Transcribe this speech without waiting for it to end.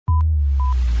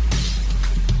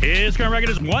His current record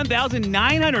is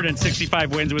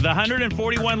 1,965 wins with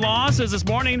 141 losses this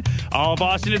morning. All of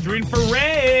Boston is rooting for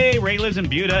Ray. Ray lives in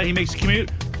Buda. He makes the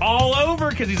commute all over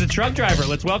because he's a truck driver.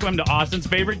 Let's welcome him to Austin's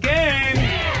favorite game.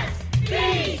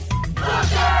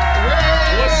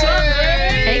 What's up,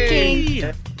 Ray? Hey,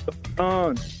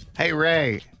 King. Hey,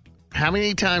 Ray, how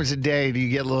many times a day do you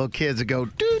get little kids that go,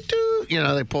 doo-doo? You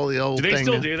know, they pull the old Do thing. they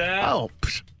still do that? Oh,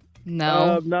 psh.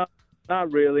 No. No,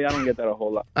 not really. I don't get that a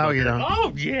whole lot. Oh, you know.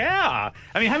 Oh, yeah.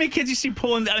 I mean, how many kids you see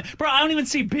pulling that? Bro, I don't even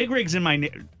see big rigs in my,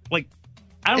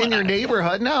 I don't In your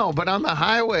neighborhood, no, but on the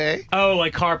highway, Oh,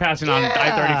 like car passing on Yeah.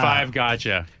 I-35.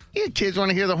 Gotcha. yeah, kids want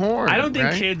to hear the horn. I don't think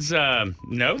right? kids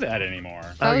know that anymore.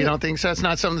 Oh, you don't think so? It's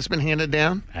not something that's been handed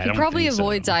down? I He don't probably think so.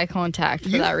 avoids eye contact for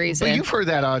that reason. But you've heard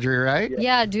that, Audrey, right?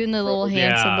 Yeah, doing the little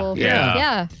hand Yeah, symbol. yeah.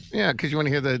 Yeah. Yeah, because you want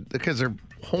to hear because their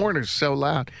horn is so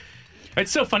loud.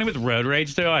 It's so funny with road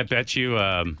rage, though. I bet you,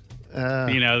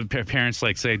 parents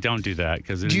say, don't do that.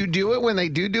 Because Do you do it when they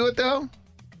do it, though?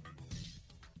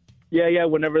 Yeah.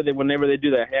 Whenever they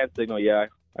do that hand signal, yeah,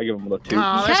 I give them a little.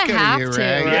 Oh, You that's kind good of of have you, to,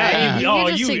 Ray. right? Yeah, You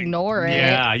can just ignore it.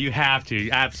 Yeah, you have to.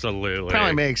 Absolutely.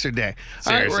 Probably makes their day.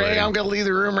 All right, Seriously. Ray, I'm going to leave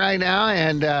the room right now,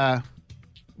 and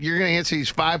you're going to answer these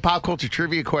 5 pop culture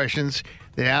trivia questions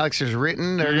that Alex has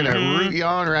written. They're going to root you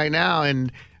on right now,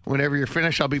 and whenever you're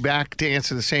finished, I'll be back to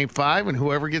answer the same 5, and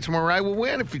whoever gets more right will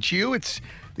win. If it's you, it's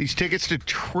these tickets to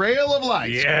Trail of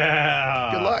Lights.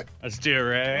 Yeah. Good luck. Let's do it,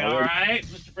 Ray. All right.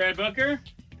 Mr. Brad Booker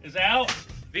is out.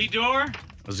 V-Door.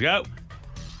 Let's go.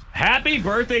 Happy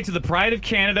birthday to the pride of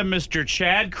Canada, Mr.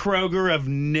 Chad Kroger of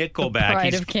Nickelback.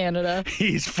 Pride of Canada.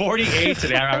 He's 48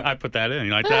 today. I put that in.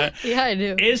 You like that? Yeah, I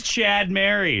do. Is Chad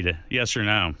married? Yes or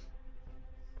no?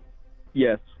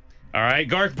 Yes. All right.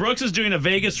 Garth Brooks is doing a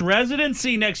Vegas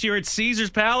residency next year at Caesars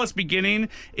Palace beginning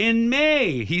in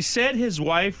May. He said his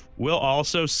wife will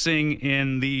also sing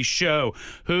in the show.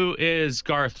 Who is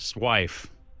Garth's wife?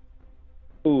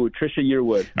 Ooh, Trisha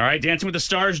Yearwood. All right. Dancing with the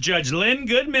Stars judge Lynn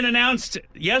Goodman announced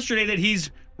yesterday that he's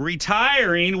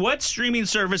retiring. What streaming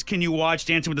service can you watch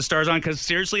Dancing with the Stars on? Because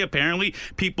seriously, apparently,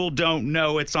 people don't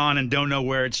know it's on and don't know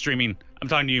where it's streaming. I'm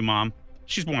talking to you, Mom.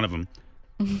 She's one of them.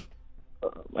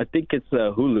 I think it's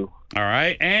Hulu. All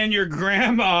right. And your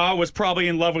grandma was probably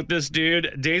in love with this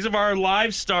dude. Days of Our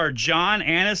Lives star John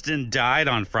Aniston died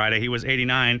on Friday. He was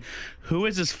 89. Who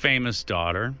is his famous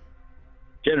daughter?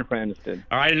 Jennifer Aniston.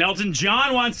 All right. And Elton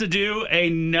John wants to do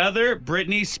another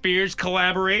Britney Spears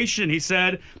collaboration. He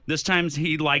said this time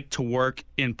he'd like to work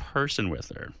in person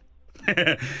with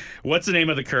her. What's the name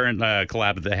of the current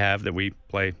collab that they have that we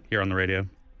play here on the radio?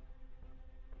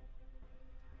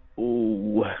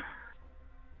 Ooh.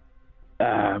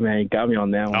 Ah, man, you got me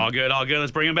on that one. All good, all good.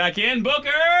 Let's bring him back in.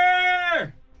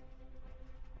 Booker!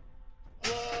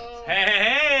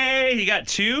 Hey, he got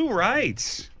 2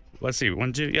 right. Let's see.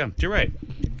 1, 2. Yeah, 2 right.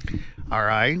 All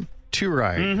right. 2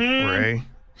 right, Ray.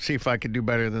 See if I could do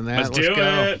better than that. Let's do go.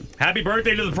 it. Happy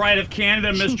birthday to the pride of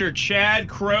Canada, Mr. Chad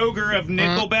Kroger of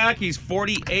Nickelback. He's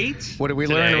 48. What did we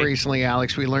today. learn recently,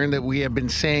 Alex? We learned that we have been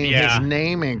saying Yeah. his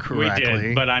name We incorrectly.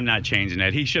 did, but I'm not changing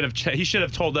it. He should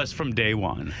have told us from day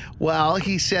one. Well,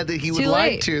 he said that he would too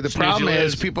like late. to. The Snooze problem you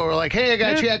is lose. people were like, hey, I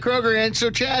got Chad Kroger in. So,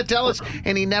 Chad, tell us.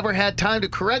 And he never had time to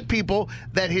correct people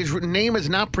that his name is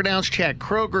not pronounced Chad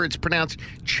Kroger. It's pronounced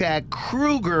Chad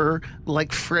Kruger,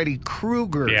 like Freddy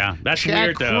Krueger. Yeah, that's Chad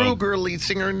weird, though. Kruger, lead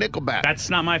singer of Nickelback. That's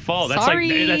not my fault. That's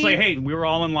Sorry. like, hey, we were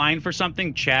all in line for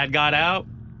something. Chad got out.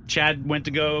 Chad went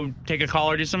to go take a call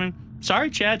or do something. Sorry,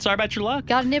 Chad. Sorry about your luck.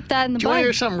 Gotta nip that in the Do you want to hear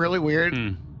bud. something really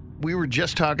weird? We were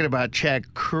just talking about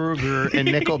Chad Kruger and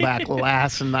Nickelback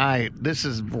last night. This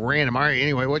is random. All right,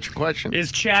 anyway, what's your question?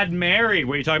 Is Chad married?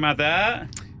 Were you talking about that?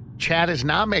 Chad is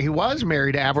not married. He was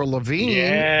married to Avril Lavigne.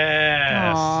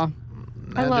 Yes. Aw.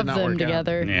 I That love did not them work out.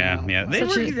 together. Yeah.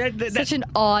 They Such an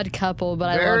odd couple,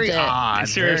 but Very I loved odd.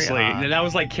 seriously, very odd. that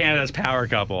was like Canada's power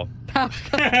couple.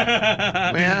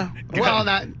 Yeah. Well,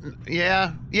 not.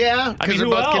 Yeah. Yeah. I Because mean, they're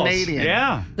who both else? Canadian.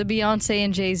 Yeah. it. The Beyonce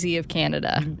and Jay-Z of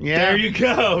Canada. Yeah. There you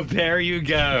go. There you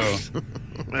go.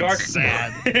 That's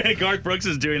sad. Garth Brooks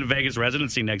is doing a Vegas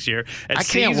residency next year at I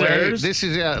can't Caesars. wait. This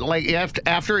is like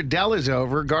after Adele is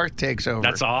over, Garth takes over.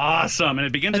 That's awesome. And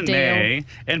it begins in Adele. May.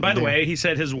 And by the Adele. way, he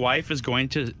said his wife is going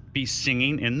to be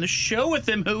singing in the show with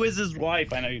him. Who is his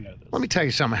wife? I know you know this. Let me tell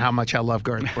you something. How much I love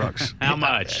Garth Brooks. How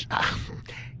much?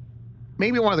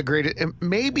 Maybe one of the greatest,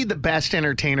 maybe the best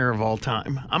entertainer of all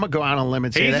time. I'm gonna go out on a limb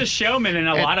and say He's that. a showman, and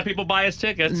a lot of people buy his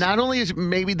tickets. Not only is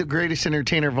maybe the greatest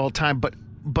entertainer of all time, but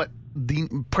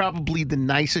probably the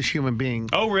nicest human being.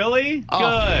 Oh, really? Oh.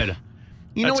 Good.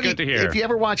 You know That's what? good to hear. If you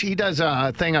ever watch, he does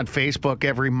a thing on Facebook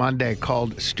every Monday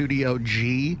called Studio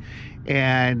G,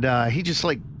 And he just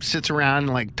like sits around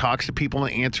and like talks to people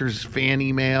and answers fan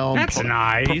email. That's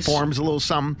nice. Performs a little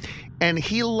something. And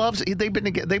he loves. They've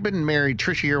been married.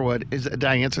 Trisha Yearwood. Did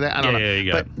I answer that? I don't know. Yeah,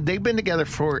 you but they've been together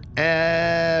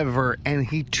forever. And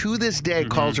he to this day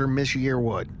calls her Miss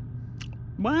Yearwood.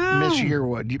 Wow. Miss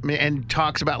Yearwood, and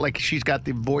talks about like she's got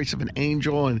the voice of an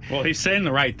angel. And Well, he's saying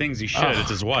the right things. He should.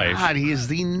 It's his wife. God, he is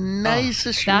the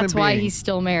nicest human That's why being. he's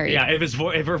still married. Yeah,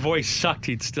 if her voice sucked,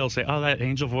 he'd still say, "Oh, that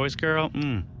angel voice girl."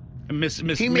 Miss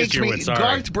He makes Yearwood, me. sorry.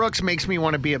 Garth Brooks makes me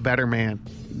want to be a better man.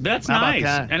 That's How about nice.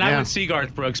 that? And I Yeah. would see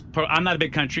Garth Brooks. I'm not a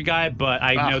big country guy, but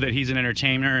I know that he's an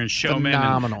entertainer and showman.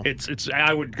 Phenomenal. And it's.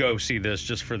 I would go see this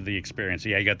just for the experience.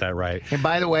 Yeah, you got that right. And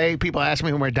by the way, people ask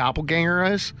me who my doppelganger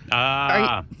is.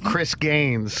 Chris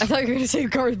Gaines. I thought you were going to say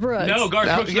Garth Brooks. No, Garth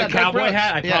Brooks with Yeah, the Garth cowboy Brooks.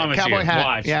 hat. I Yeah, promise cowboy you. hat.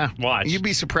 Watch. Yeah. Watch. You'd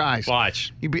be surprised.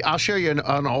 Watch. I'll show you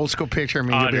an old school picture of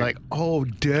me. You'll be dude. like, oh,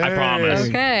 dang. I promise.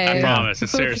 Okay. I promise.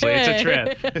 It's seriously, it's a Okay.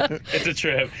 trip. It's a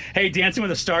trip. Hey, Dancing with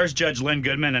the Stars judge Lynn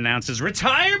Goodman announces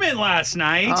retirement last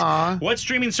night. Aw. What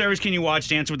streaming service can you watch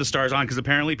Dancing with the Stars on? Because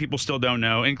apparently people still don't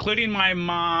know, including my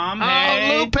mom. Oh,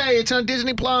 Hey. Lupe. It's on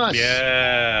Disney Plus.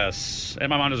 Yes. And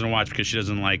my mom doesn't watch because she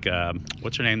doesn't like,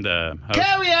 what's her name? The host?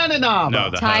 Carrie Ann Inaba. No,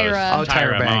 the Tyra. host. Oh,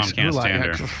 Tyra My mom Banks. can't Who like stand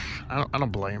her? her. I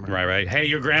don't blame her. Right. Hey,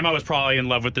 your grandma was probably in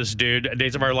love with this dude.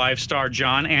 Days of Our Life star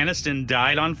John Aniston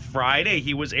died on Friday.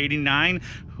 He was 89.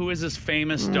 Who is his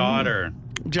famous daughter?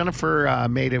 Jennifer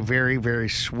made a very, very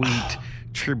sweet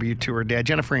tribute to her dad,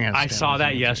 Jennifer Aniston. I saw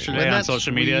that yesterday Wasn't on that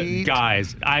social media. sweet?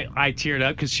 Guys, I teared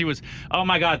up because she was, oh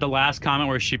my God, the last comment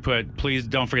where she put, please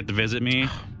don't forget to visit me.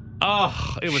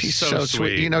 Oh, it was She's so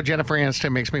sweet. You know, Jennifer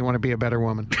Aniston makes me want to be a better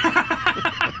woman.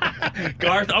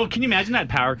 Garth, can you imagine that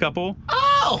power couple?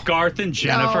 Oh! Garth and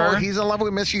Jennifer. No, he's in love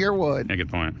with Miss Yearwood. Yeah, good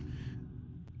point.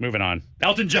 Moving on.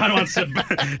 Elton John wants to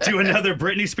do another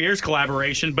Britney Spears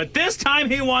collaboration, but this time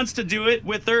he wants to do it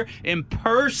with her in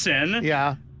person.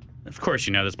 Yeah. Of course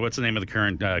you know this, but what's the name of the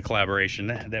current collaboration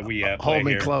that we play Hold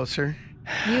me here? closer.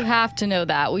 You have to know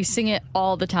that. We sing it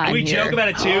all the time We here. joke about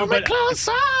it too, Hold me but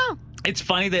closer. it's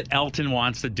funny that Elton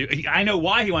wants to do. I know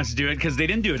why he wants to do it because they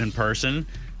didn't do it in person,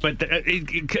 but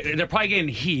they're probably getting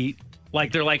heat.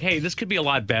 Like they're like, hey, this could be a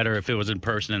lot better if it was in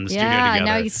person in the studio Yeah, together.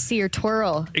 now you see her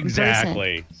twirl. in person.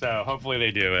 Exactly. So hopefully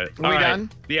they do it. We All right. done?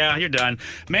 Yeah, you're done,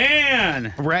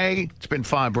 man. Ray, it's been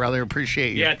fun, brother.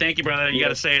 Appreciate you. Yeah, thank you, brother. You got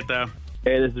to say it though.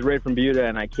 Hey, this is Ray from Buda,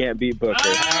 and I can't beat Booker.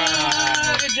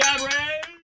 Good job, Ray.